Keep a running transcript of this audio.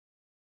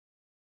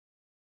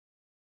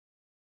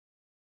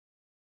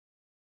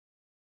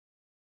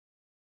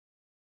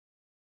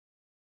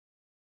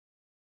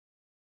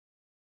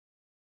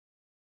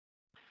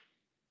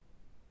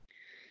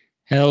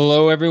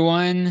Hello,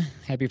 everyone.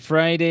 Happy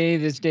Friday,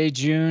 this day,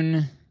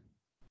 June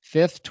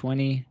 5th,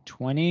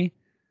 2020.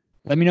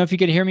 Let me know if you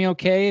could hear me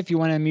okay, if you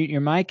want to mute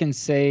your mic and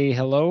say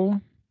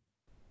hello.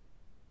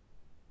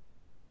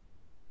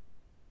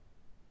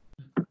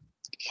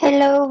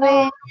 Hello,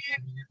 Ben.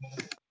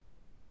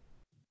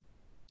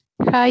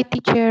 Hi,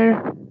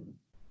 teacher.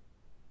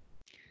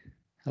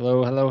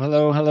 Hello, hello,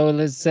 hello, hello,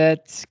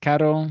 Lizette,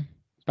 Caro,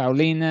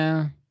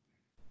 Paulina,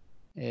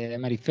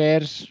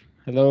 Marifer,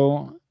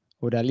 hello,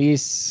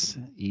 Odalis,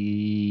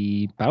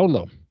 y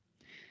Paulo.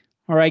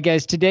 All right,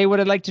 guys, today what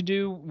I'd like to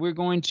do, we're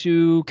going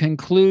to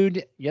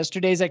conclude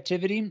yesterday's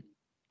activity.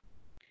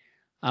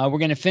 We're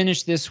going to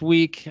finish this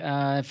week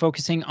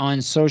focusing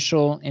on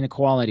social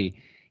inequality.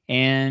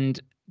 And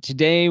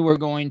today we're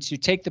going to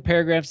take the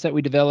paragraphs that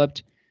we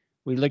developed.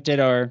 We looked at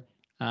our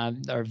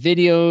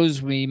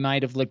videos. We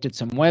might have looked at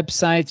some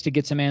websites to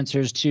get some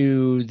answers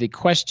to the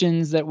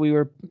questions that we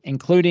were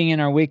including in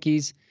our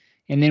wikis.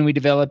 And then we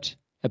developed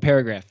a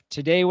paragraph.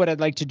 Today, what I'd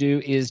like to do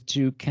is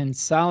to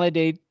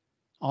consolidate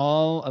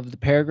all of the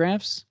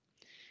paragraphs.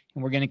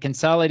 And we're going to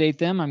consolidate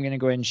them. I'm going to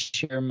go ahead and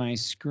share my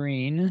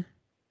screen.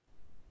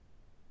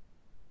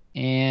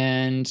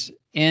 And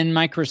in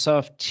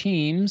Microsoft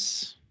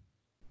Teams,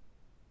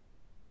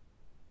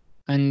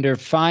 under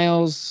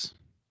Files,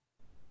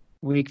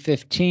 Week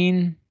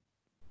 15,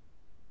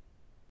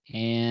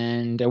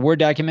 and a Word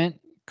document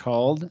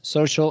called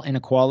Social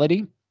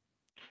Inequality.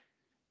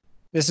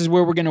 This is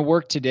where we're going to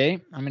work today.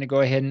 I'm going to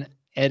go ahead and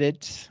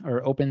edit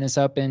or open this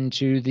up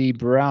into the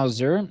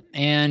browser,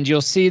 and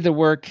you'll see the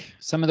work,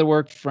 some of the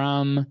work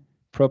from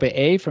Prope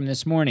A from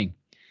this morning.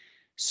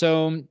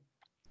 So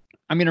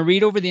I'm going to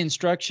read over the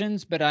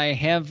instructions, but I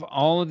have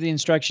all of the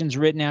instructions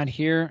written out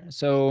here.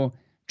 So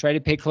try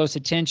to pay close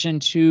attention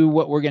to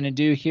what we're going to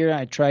do here.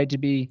 I tried to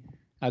be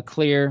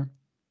clear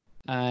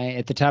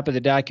at the top of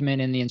the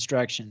document in the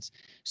instructions.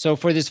 So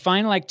for this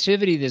final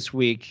activity this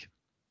week,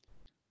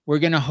 we're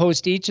going to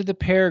host each of the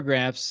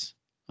paragraphs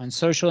on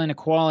social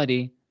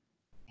inequality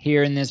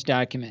here in this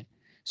document.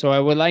 So I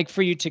would like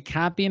for you to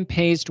copy and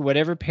paste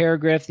whatever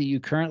paragraph that you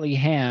currently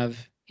have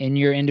in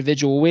your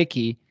individual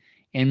wiki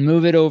and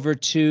move it over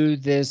to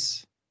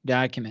this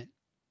document.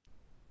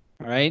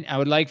 All right, I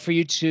would like for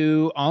you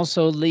to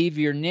also leave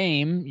your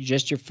name,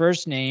 just your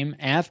first name,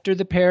 after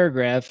the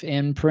paragraph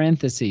in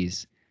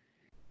parentheses.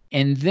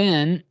 And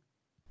then,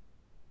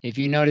 if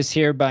you notice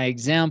here by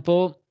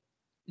example,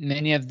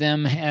 many of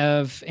them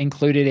have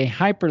included a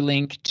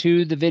hyperlink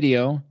to the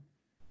video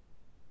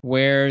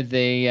where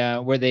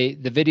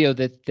the video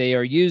that they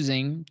are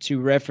using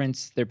to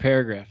reference their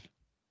paragraph.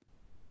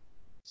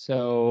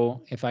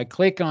 So if I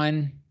click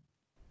on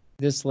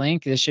this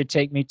link, this should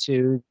take me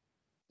to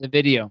the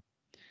video.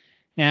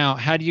 Now,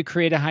 how do you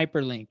create a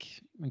hyperlink?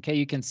 Okay,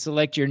 you can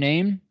select your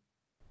name,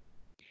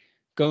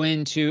 go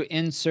into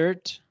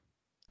Insert,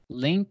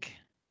 Link,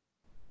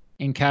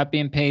 and copy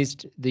and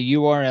paste the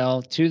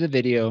URL to the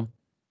video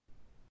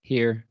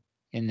here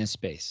in this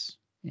space.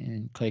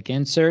 And click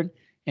Insert,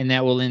 and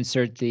that will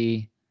insert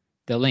the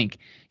link.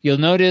 You'll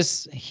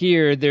notice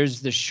here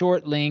there's the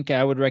short link.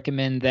 I would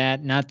recommend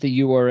that, not the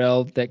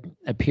URL that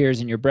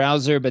appears in your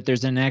browser, but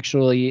there's an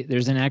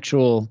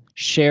actual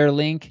share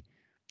link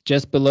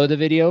just below the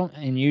video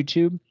in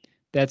YouTube.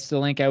 That's the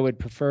link I would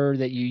prefer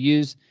that you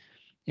use,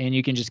 and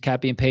you can just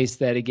copy and paste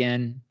that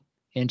again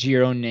into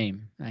your own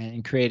name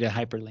and create a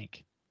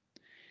hyperlink.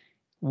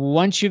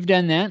 Once you've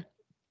done that,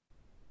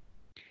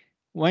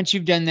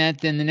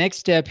 then the next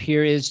step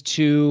here is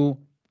to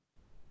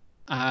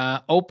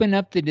open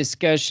up the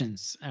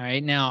discussions. All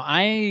right, now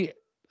I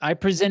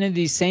presented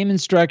these same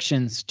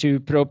instructions to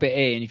Prope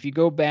A, and if you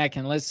go back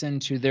and listen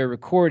to their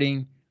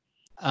recording,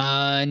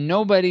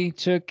 nobody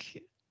took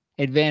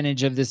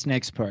advantage of this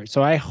next part.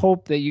 So I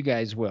hope that you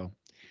guys will.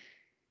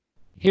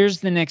 Here's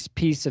the next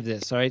piece of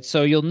this. All right,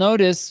 so you'll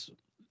notice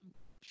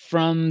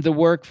from the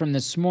work from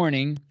this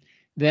morning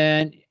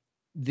that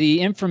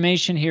the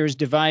information here is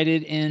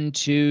divided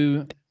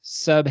into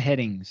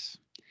subheadings.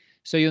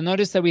 So you'll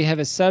notice that we have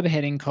a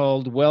subheading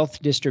called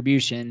wealth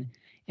distribution,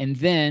 and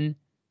then,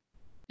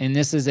 and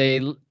this is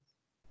a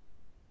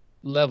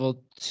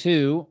level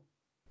 2.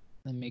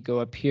 Let me go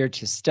up here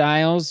to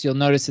styles. You'll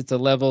notice it's a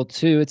level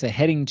 2, it's a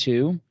heading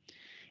 2.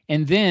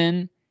 And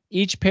then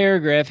each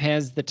paragraph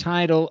has the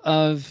title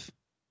of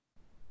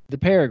the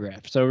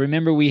paragraph. So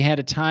remember, we had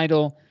a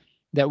title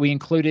that we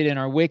included in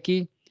our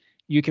wiki.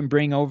 You can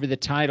bring over the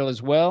title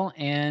as well,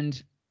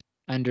 and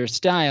under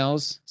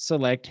styles,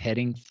 select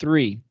heading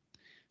 3.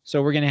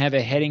 So we're going to have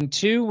a heading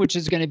 2, which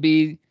is going to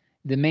be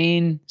the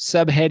main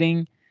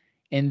subheading,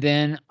 and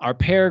then our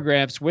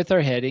paragraphs with our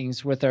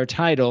headings, with our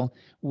title,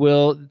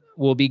 will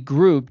be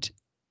grouped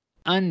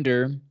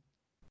under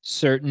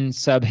certain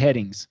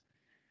subheadings.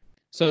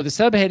 So the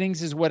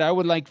subheadings is what I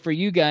would like for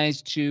you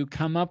guys to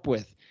come up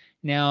with.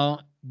 Now,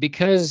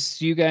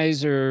 because you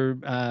guys are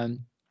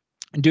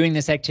doing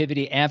this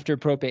activity after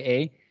Prope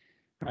A,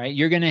 right,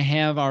 you're going to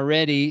have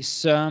already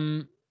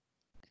some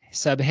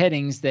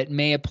subheadings that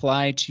may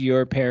apply to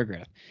your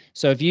paragraph.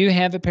 So if you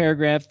have a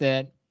paragraph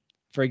that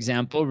for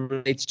example,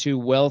 relates to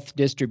wealth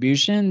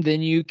distribution,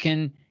 then you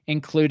can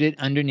include it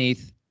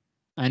underneath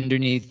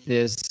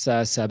this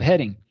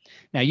subheading.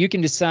 Now you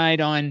can decide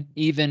on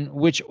even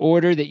which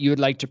order that you would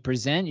like to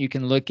present. You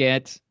can look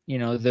at,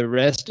 the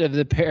rest of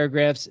the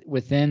paragraphs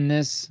within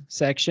this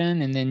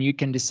section, and then you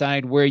can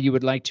decide where you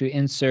would like to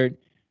insert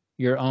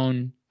your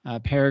own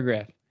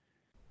paragraph.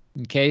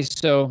 Okay,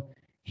 so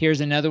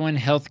here's another one,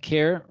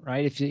 healthcare,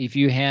 right? If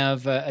you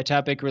have a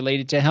topic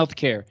related to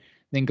healthcare,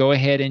 then go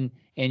ahead and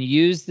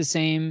use the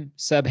same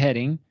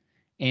subheading,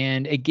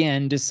 and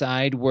again,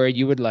 decide where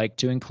you would like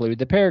to include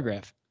the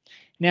paragraph.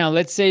 Now,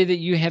 let's say that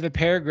you have a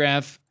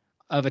paragraph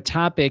of a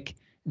topic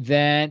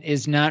that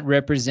is not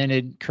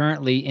represented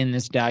currently in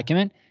this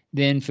document,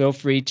 then feel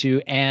free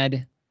to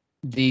add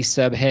the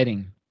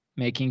subheading,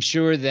 making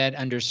sure that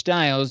under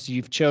styles,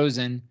 you've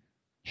chosen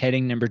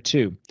heading number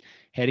 2.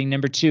 Heading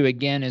number 2,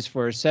 again, is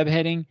for a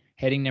subheading.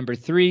 Heading number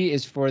 3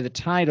 is for the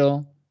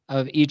title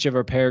of each of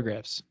our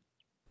paragraphs.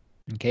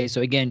 Okay,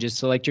 so again, just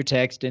select your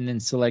text and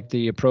then select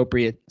the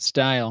appropriate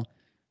style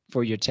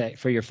for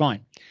your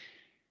font.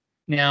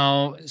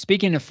 Now,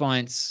 speaking of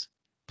fonts,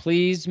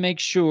 please make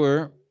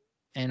sure,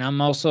 and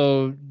I'm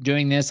also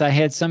doing this, I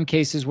had some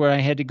cases where I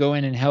had to go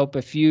in and help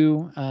a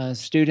few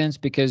students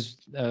because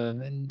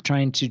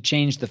trying to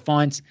change the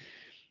fonts.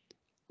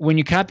 When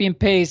you copy and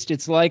paste,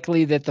 it's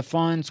likely that the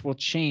fonts will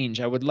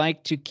change. I would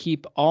like to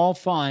keep all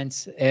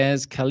fonts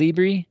as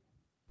Calibri,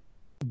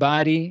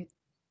 body,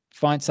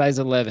 font size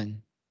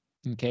 11.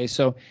 Okay,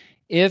 so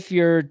if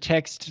your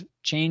text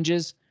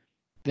changes,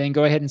 then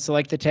go ahead and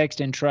select the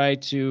text and try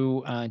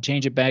to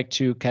change it back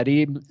to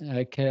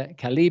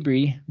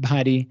Calibri,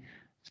 body,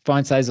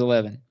 font size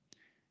 11.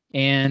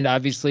 And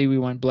obviously we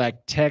want black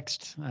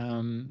text.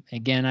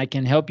 Again, I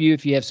can help you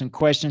if you have some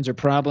questions or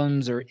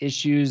problems or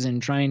issues in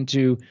trying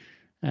to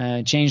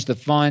change the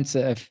fonts.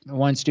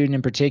 One student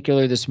in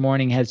particular this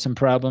morning had some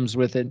problems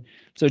with it.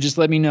 So just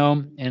let me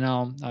know and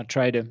I'll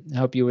try to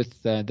help you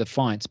with the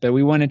fonts. But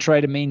we want to try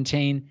to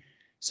maintain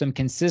some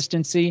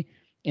consistency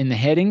in the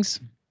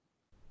headings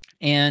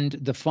and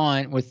the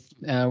font with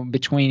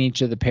between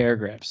each of the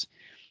paragraphs.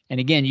 And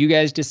again, you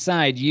guys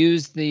decide.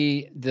 Use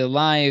the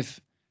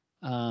live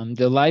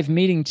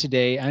meeting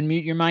today.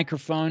 Unmute your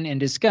microphone and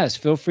discuss.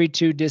 Feel free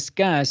to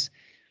discuss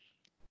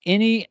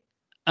any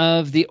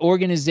of the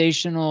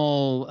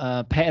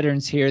organizational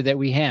patterns here that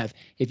we have.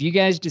 If you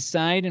guys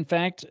decide, in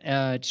fact,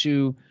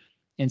 to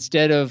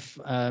instead of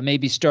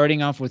maybe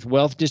starting off with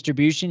wealth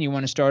distribution, you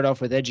want to start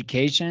off with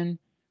education,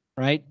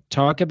 right?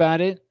 Talk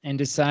about it and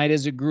decide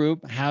as a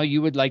group how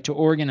you would like to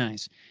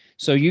organize.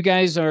 So you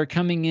guys are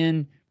coming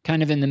in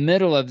kind of in the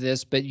middle of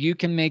this, but you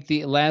can make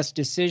the last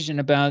decision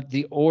about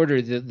the order,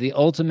 the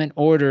ultimate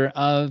order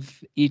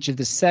of each of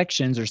the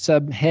sections or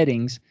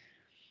subheadings,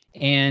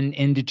 and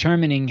in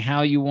determining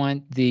how you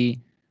want the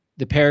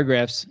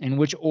paragraphs, in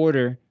which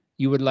order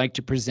you would like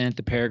to present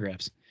the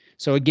paragraphs.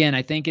 So again,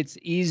 I think it's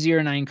easier,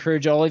 and I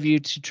encourage all of you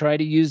to try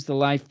to use the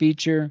live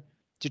feature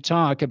to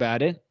talk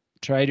about it.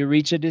 Try to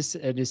reach a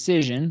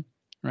decision,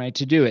 right,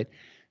 to do it.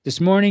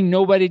 This morning,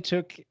 nobody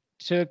took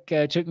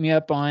me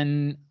up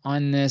on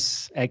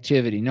this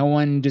activity. No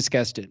one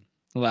discussed it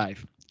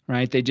live,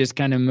 right? They just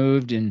kind of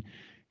moved and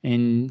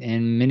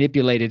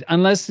manipulated,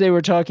 unless they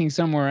were talking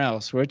somewhere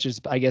else, which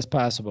is, I guess,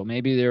 possible.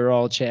 Maybe they were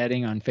all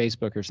chatting on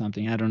Facebook or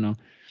something. I don't know.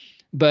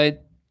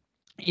 But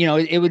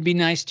it would be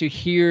nice to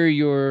hear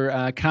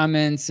your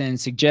comments and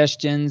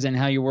suggestions and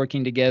how you're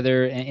working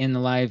together in the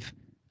live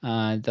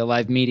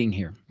meeting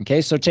here.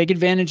 Okay, so take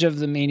advantage of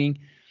the meeting.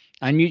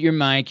 Unmute your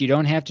mic. You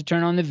don't have to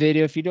turn on the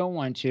video if you don't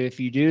want to. If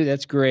you do,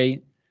 that's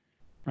great.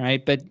 All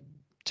right, but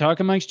talk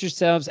amongst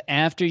yourselves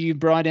after you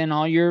brought in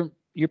all your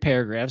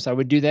paragraphs. I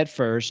would do that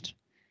first.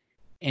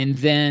 And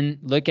then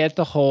look at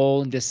the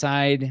whole and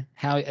decide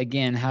how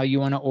you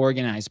want to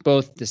organize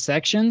both the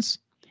sections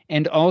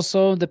and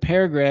also the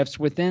paragraphs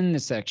within the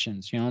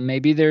sections.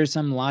 Maybe there's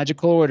some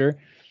logical order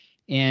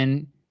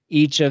in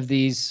each of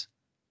these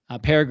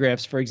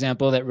paragraphs, for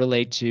example, that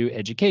relate to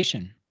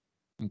education.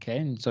 Okay,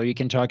 and so you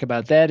can talk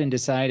about that and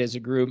decide as a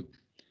group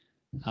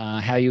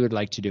how you would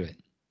like to do it.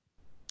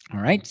 All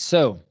right,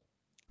 so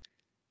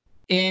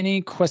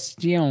any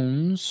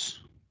questions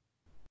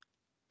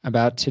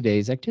about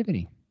today's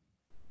activity?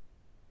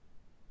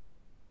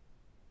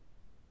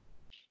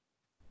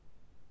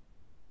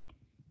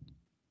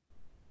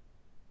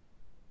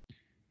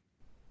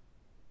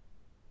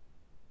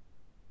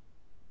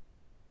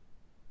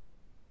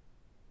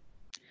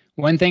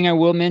 One thing I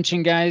will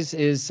mention, guys,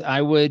 is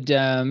I would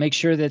make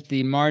sure that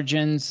the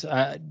margins,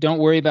 don't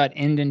worry about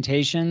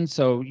indentation.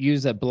 So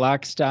use a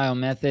block style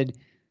method,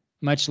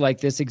 much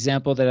like this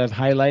example that I've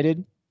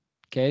highlighted.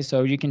 Okay,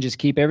 so you can just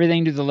keep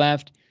everything to the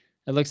left.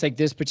 It looks like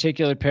this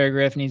particular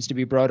paragraph needs to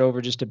be brought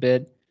over just a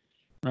bit,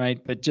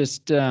 right? But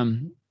just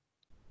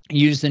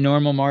use the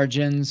normal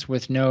margins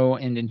with no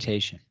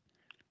indentation.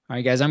 All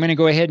right, guys, I'm going to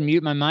go ahead and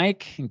mute my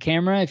mic and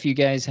camera. If you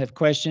guys have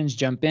questions,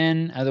 jump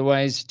in.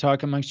 Otherwise,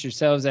 talk amongst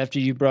yourselves after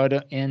you brought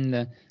in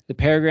the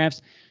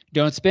paragraphs.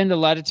 Don't spend a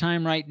lot of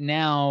time right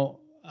now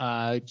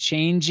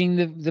changing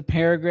the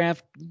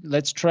paragraph.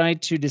 Let's try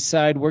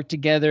to work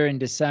together and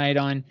decide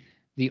on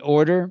the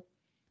order.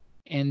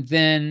 And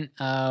then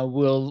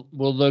we'll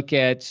look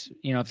at,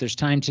 if there's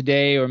time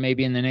today or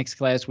maybe in the next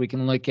class, we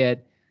can look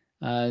at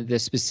the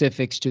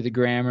specifics to the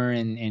grammar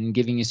and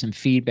giving you some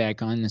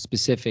feedback on the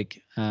specifics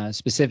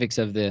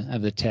of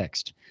the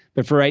text.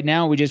 But for right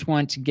now, we just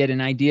want to get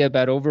an idea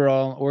about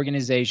overall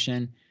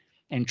organization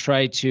and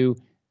try to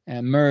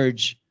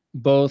merge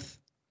both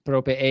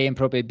Prope A and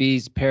Prope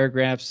B's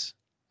paragraphs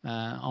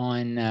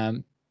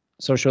on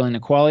social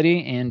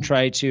inequality and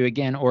try to,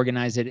 again,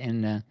 organize it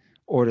in an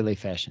orderly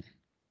fashion.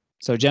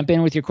 So jump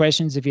in with your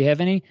questions if you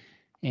have any,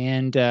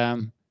 and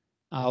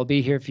I'll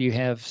be here if you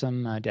have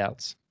some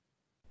doubts.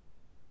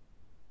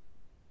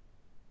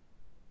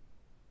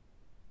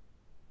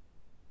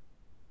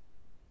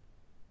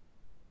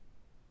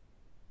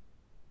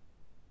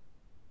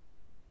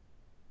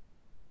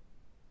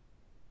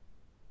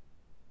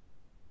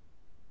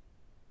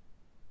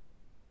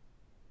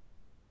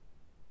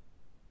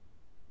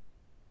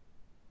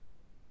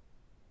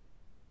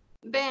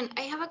 Ben,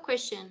 I have a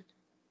question.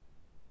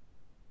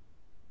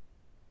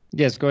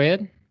 Yes, go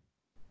ahead.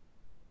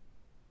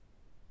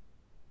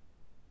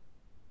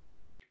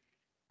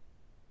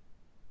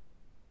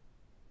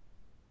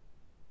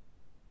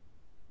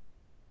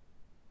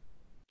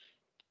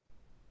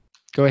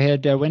 Go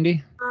ahead,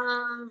 Wendy.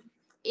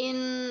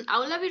 In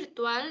Aula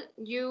Virtual,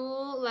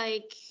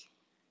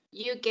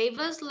 you gave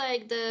us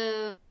like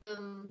the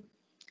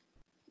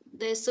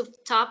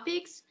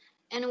subtopics,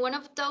 and one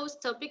of those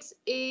topics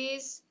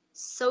is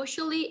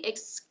socially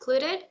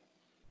excluded,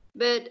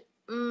 but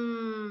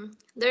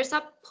there's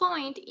a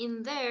point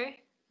in there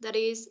that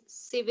is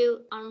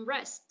civil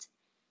unrest.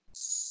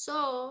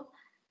 So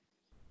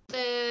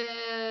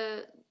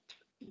the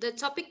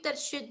topic that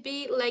should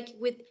be like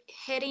with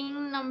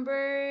heading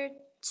number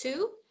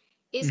 2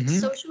 is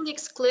socially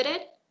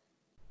excluded.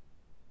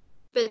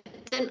 But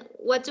then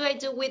what do I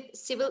do with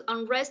civil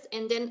unrest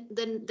and then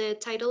the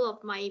title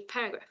of my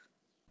paragraph?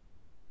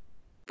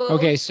 Both.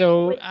 Okay,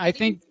 so I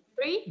think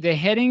the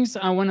headings,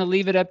 I want to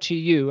leave it up to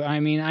you. I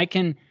mean, I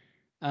can,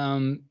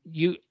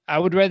 I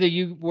would rather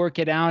you work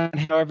it out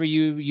however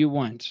you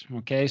want.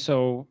 Okay,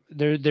 so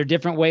there are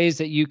different ways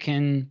that you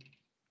can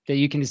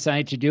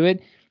decide to do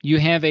it. You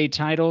have a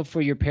title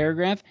for your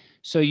paragraph,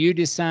 so you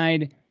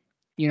decide,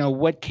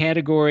 what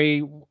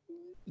category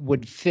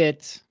would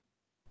fit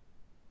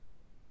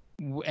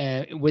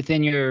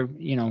within your,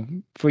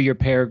 for your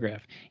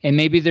paragraph. And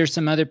maybe there's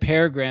some other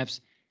paragraphs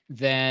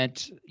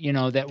that,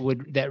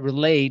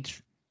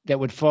 that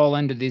would fall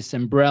under this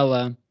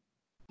umbrella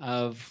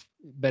of,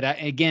 but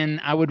again,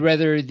 I would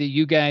rather that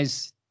you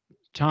guys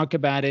talk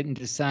about it and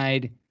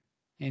decide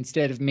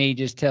instead of me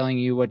just telling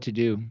you what to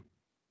do.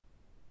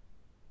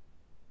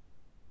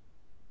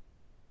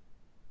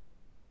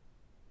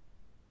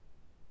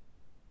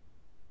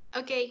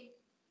 Okay.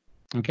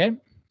 Okay.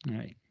 All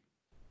right.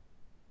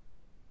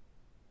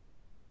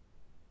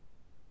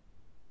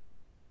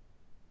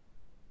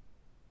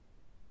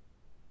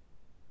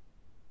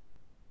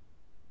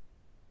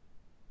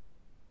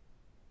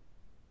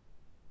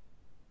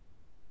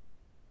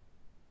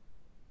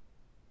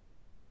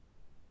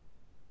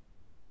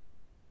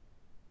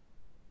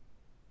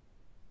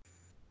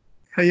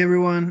 Hi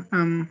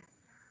everyone.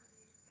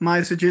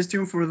 My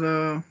suggestion for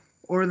the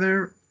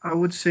order, I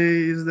would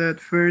say, is that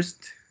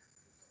first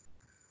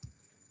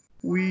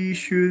we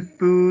should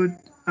put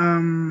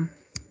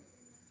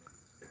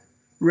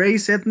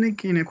race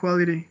ethnic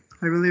inequality.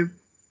 I believe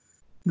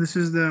this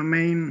is the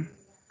main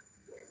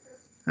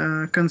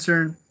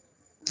concern.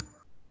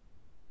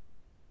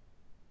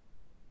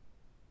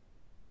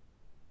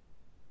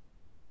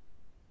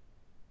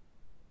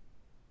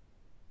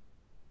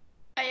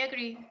 I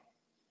agree.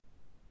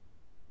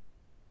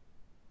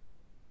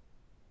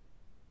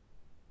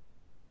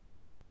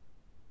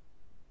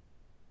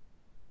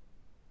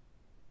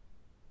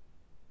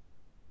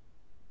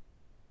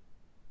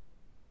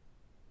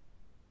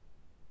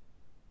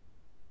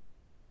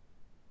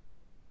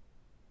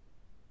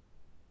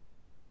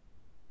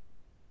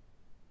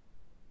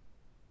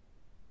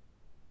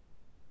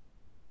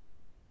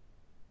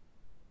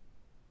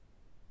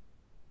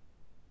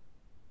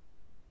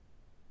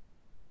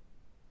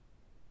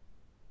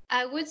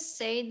 I would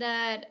say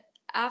that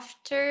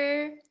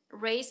after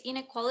race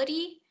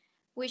inequality,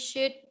 we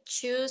should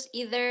choose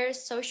either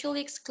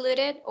socially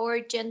excluded or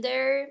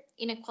gender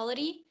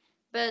inequality.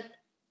 But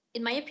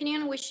in my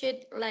opinion, we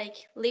should like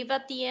leave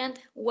at the end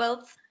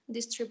wealth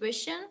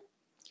distribution.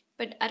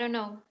 But I don't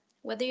know.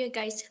 What do you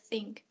guys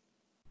think?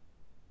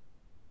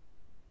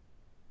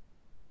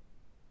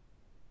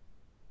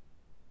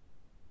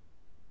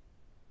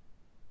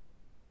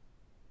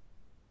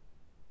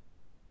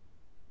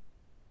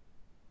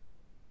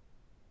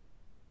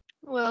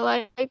 Well,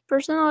 I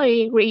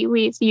personally agree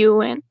with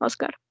you and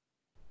Oscar.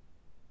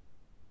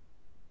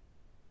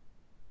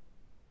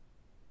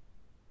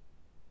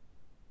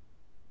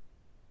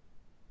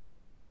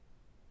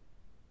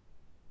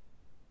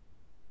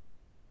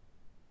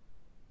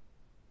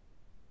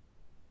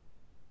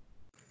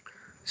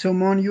 So,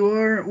 Mon, you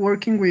are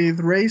working with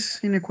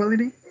race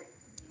inequality?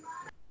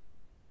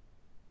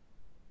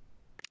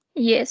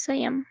 Yes,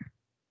 I am.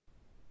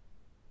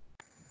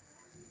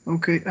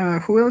 Okay.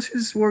 Who else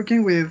is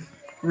working with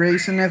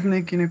race and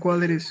ethnic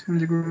inequalities in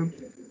the group?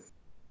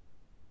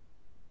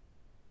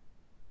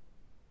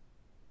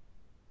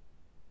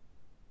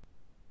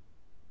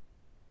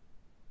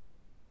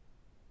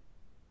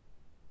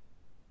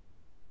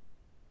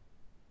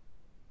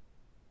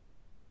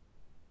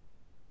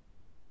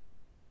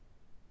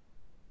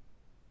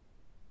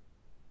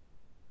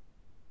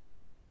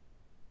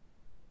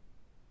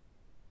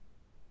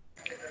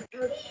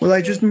 Well,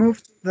 I just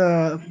moved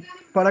the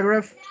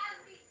paragraph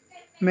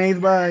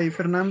made by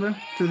Fernanda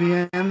to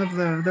the end of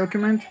the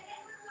document.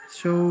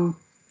 So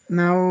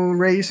now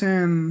race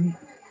and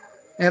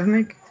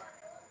ethnic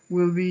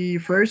will be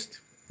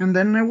first. And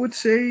then I would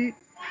say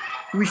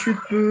we should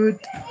put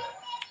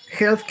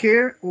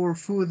healthcare or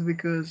food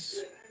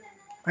because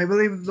I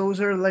believe those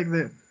are like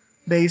the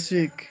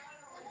basic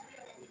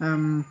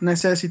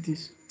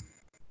necessities.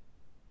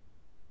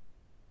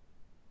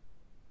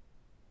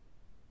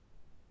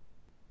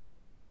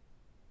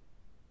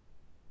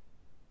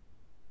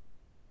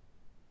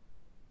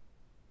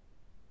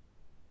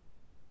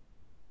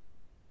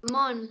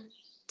 Mon,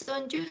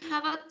 don't you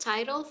have a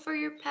title for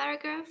your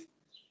paragraph?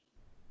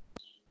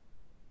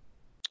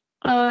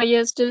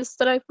 Yes, just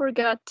that I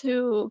forgot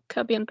to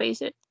copy and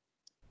paste it.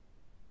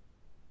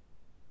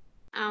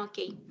 Ah,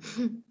 okay.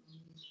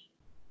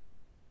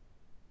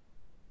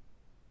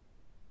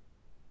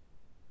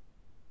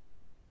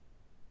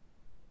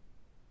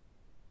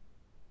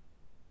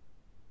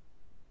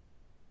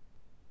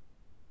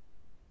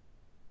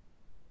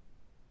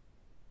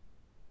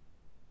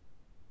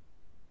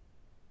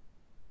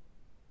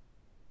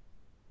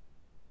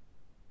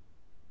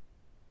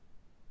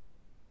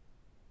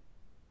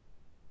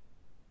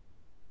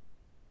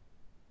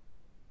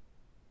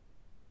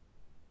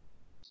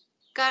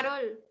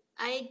 Carol,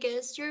 I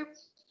guess your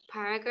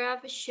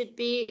paragraph should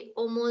be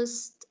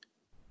almost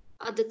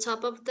at the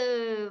top of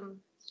the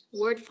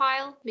Word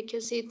file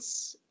because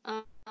it's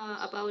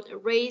about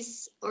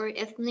race or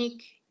ethnic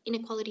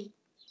inequality.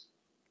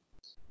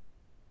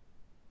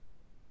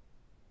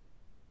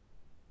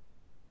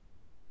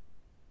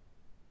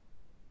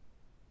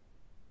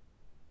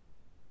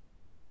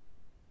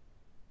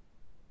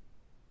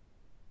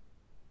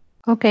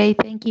 Okay,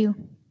 thank you.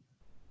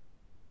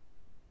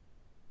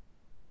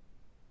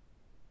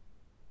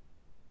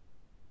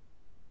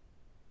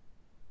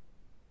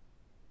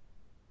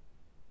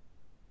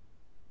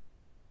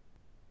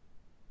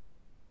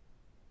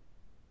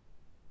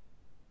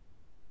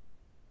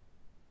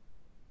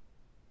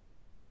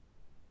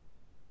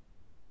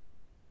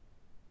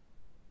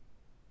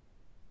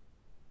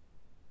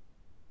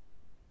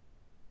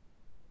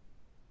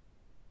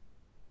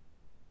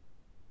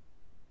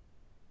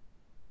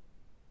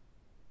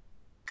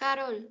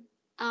 Carol,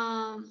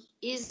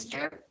 is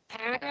your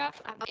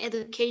paragraph about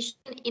education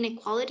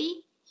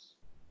inequality?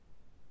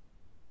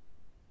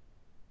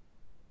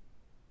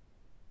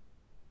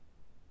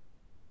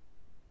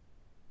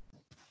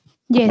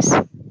 Yes.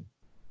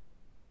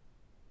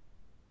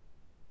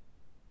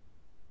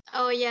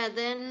 Oh yeah,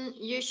 then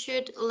you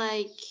should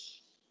like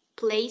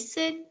place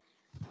it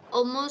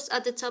almost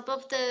at the top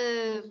of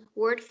the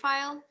Word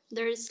file.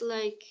 There's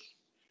like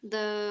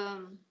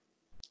the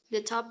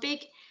the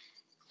topic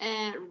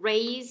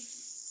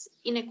race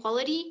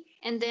inequality,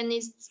 and then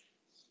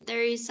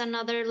there is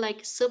another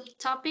like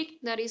subtopic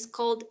that is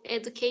called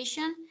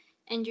education,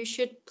 and you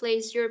should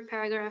place your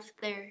paragraph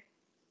there.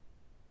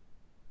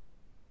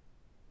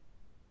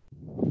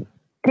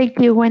 Thank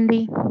you,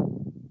 Wendy.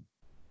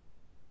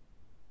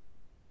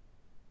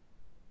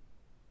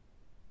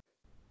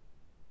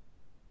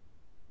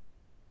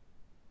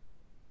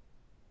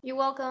 You're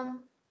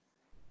welcome.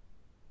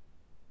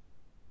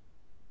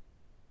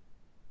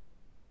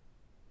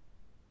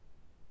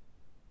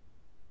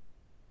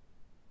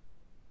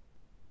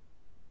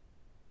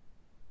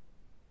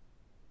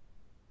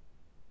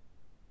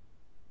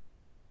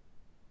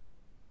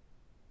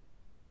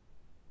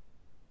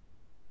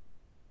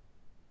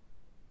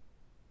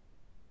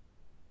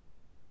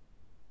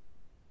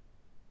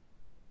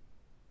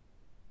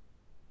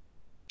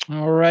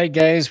 All right,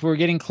 guys, we're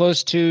getting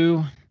close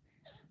to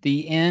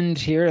the end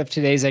here of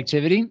today's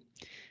activity.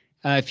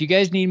 If you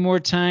guys need more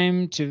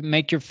time to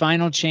make your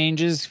final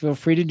changes, feel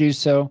free to do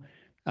so.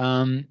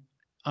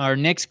 Our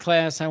next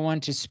class, I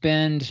want to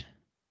spend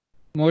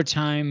more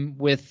time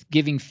with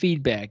giving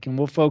feedback, and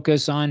we'll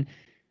focus on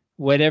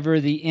whatever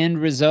the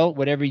end result,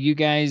 whatever you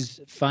guys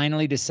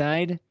finally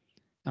decide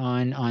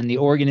on the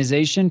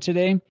organization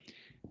today.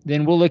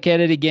 Then we'll look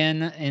at it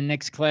again in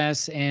next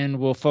class, and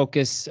we'll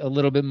focus a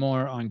little bit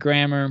more on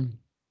grammar,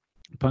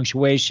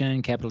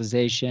 punctuation,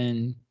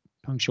 capitalization,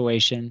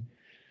 punctuation.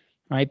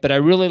 Right, but I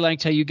really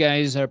liked how you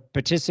guys are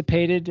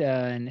participated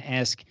and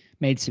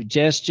made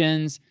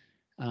suggestions.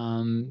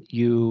 Many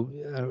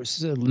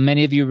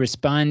of you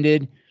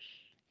responded.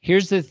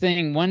 Here's the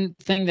thing. One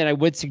thing that I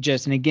would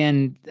suggest, and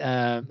again,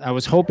 I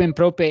was hoping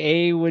Prope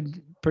A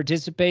would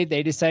participate.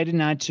 They decided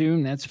not to,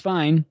 and that's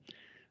fine.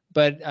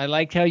 But I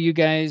liked how you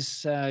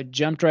guys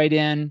jumped right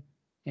in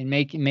and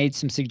made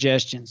some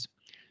suggestions.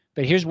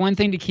 But here's one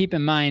thing to keep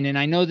in mind, and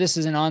I know this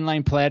is an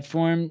online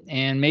platform,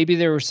 and maybe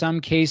there were some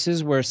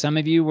cases where some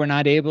of you were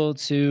not able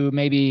to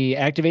maybe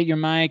activate your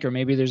mic, or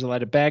maybe there's a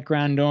lot of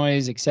background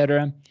noise,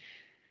 etc.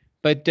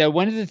 But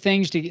one of the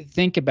things to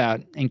think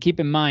about and keep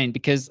in mind,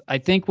 because I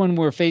think when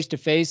we're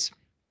face-to-face,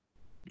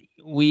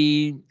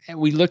 we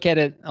look at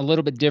it a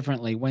little bit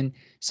differently. When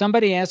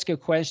somebody asks a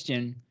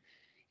question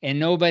and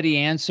nobody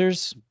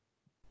answers,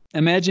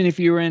 imagine if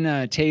you were in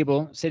a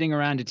table, sitting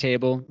around a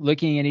table,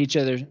 looking at each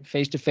other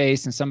face to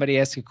face, and somebody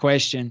asks a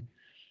question,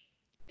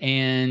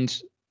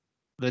 and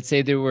let's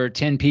say there were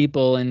 10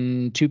 people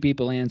and 2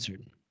 people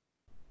answered,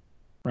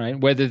 right?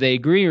 Whether they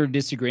agree or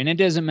disagree, and it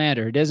doesn't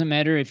matter. It doesn't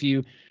matter if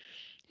you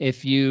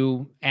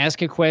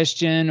ask a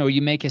question or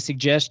you make a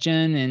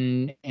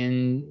suggestion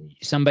and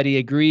somebody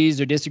agrees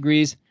or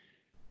disagrees.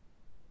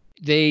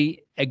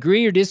 They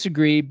agree or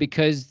disagree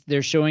because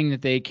they're showing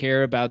that they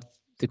care about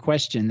the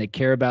question. They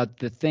care about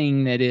the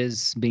thing that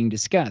is being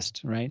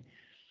discussed, right?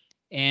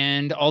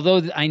 And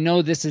although I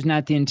know this is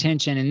not the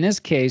intention in this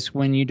case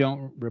when you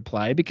don't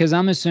reply, because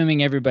I'm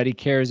assuming everybody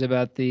cares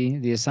about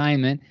the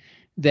assignment,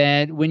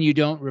 that when you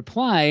don't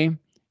reply,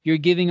 you're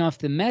giving off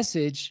the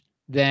message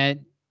that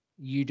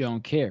you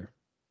don't care,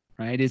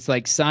 right? It's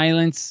like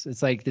silence.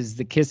 It's like this is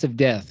the kiss of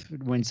death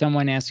when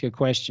someone asks a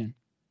question,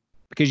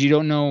 because you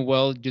don't know,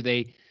 well, do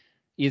they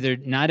either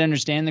not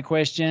understand the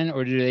question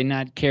or do they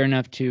not care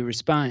enough to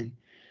respond?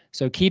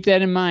 So keep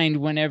that in mind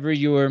whenever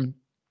you're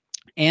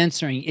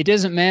answering. It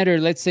doesn't matter.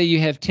 Let's say you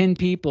have 10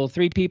 people,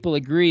 3 people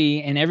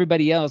agree, and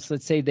everybody else,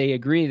 let's say they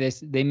agree.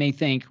 They may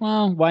think,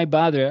 well, why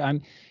bother?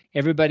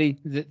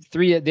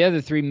 The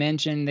other 3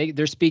 mentioned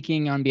they're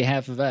speaking on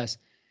behalf of us.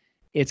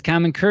 It's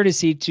common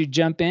courtesy to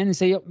jump in and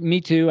say, oh,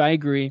 me too, I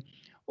agree.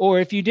 Or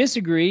if you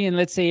disagree, and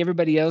let's say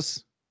everybody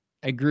else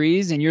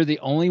agrees and you're the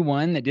only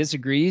one that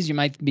disagrees, you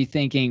might be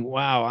thinking,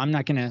 wow, I'm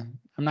not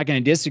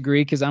gonna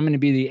disagree because I'm gonna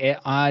be the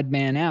odd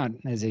man out,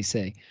 as they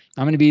say.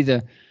 I'm gonna be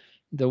the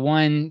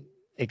one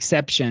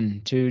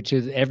exception to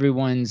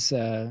everyone's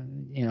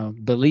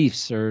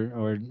beliefs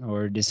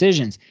or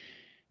decisions.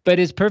 But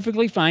it's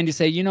perfectly fine to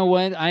say, you know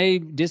what,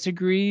 I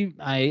disagree.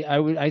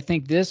 I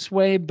think this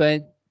way,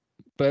 but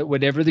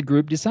whatever the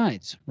group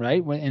decides,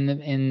 right?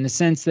 In the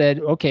sense that,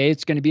 okay,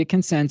 it's going to be a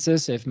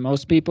consensus. If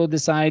most people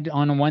decide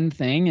on one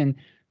thing, and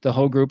the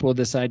whole group will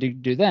decide to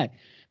do that.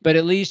 But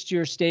at least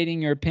you're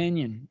stating your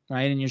opinion,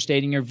 right? And you're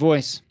stating your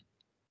voice.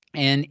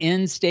 And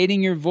in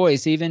stating your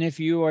voice, even if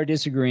you are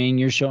disagreeing,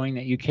 you're showing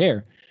that you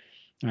care,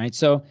 right?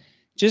 So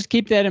just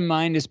keep that in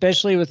mind,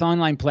 especially with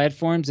online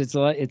platforms.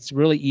 It's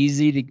really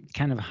easy to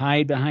kind of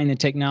hide behind the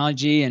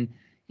technology,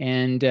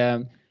 and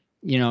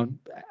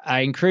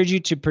I encourage you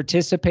to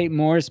participate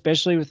more,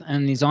 especially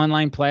on these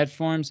online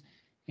platforms.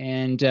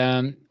 And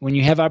when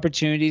you have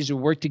opportunities to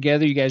work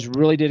together, you guys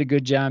really did a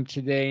good job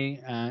today.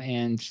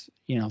 And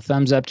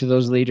thumbs up to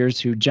those leaders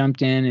who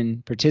jumped in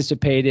and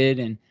participated,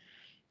 and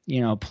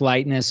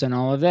politeness and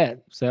all of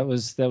that. So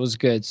that was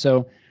good.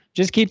 So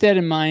just keep that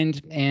in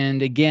mind.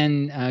 And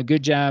again,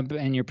 good job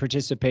in your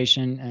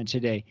participation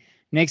today.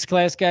 Next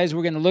class, guys,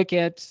 we're going to look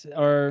at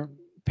our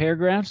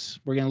paragraphs.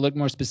 We're going to look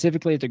more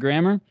specifically at the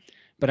grammar.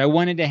 But I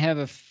wanted to have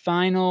a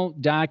final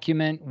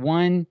document,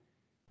 one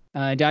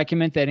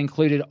document that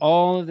included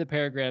all of the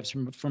paragraphs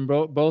from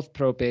both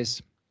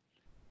Propes.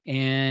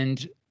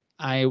 And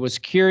I was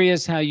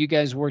curious how you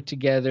guys work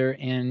together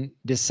in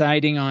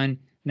deciding on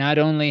not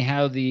only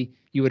how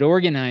you would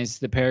organize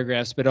the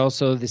paragraphs, but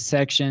also the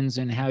sections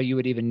and how you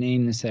would even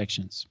name the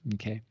sections.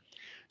 Okay.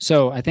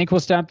 So I think we'll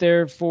stop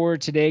there for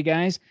today,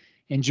 guys.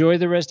 Enjoy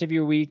the rest of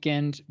your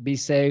weekend. Be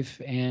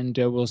safe, and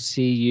we'll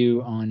see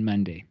you on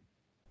Monday.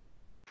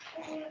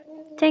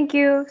 Thank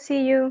you.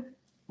 See you.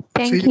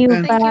 Thank See you you.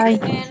 then.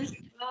 Thank you,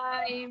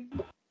 Bye. Ruben.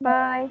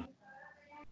 Bye. Bye.